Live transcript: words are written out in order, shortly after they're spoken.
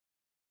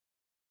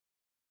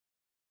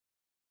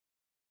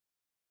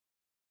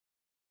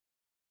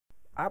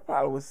I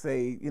probably would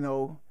say,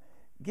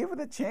 give it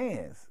a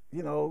chance.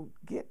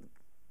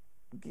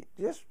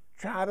 Just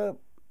try to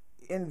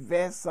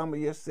invest some of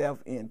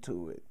yourself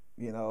into it.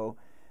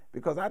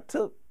 Because I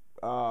took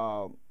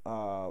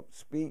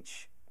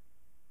speech.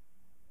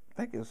 I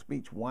think it was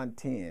speech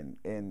 110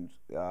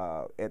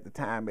 at the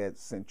time at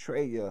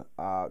Centralia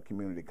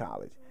Community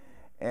College,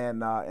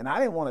 and I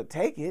didn't want to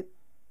take it,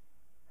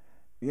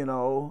 you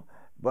know,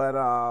 but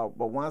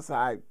once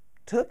I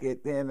took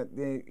it, then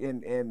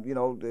and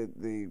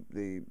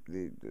the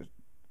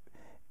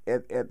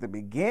at the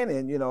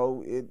beginning, it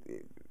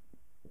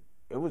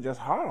was just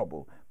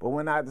horrible. But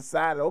when I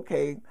decided,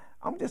 okay,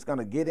 I'm just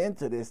gonna get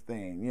into this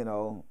thing,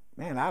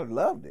 man, I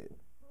loved it.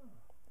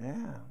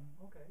 Yeah.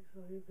 Okay,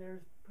 so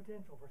there's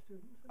potential for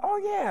students. Oh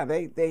yeah,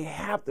 they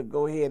have to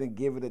go ahead and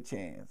give it a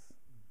chance.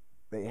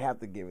 They have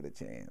to give it a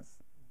chance.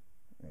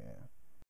 Yeah.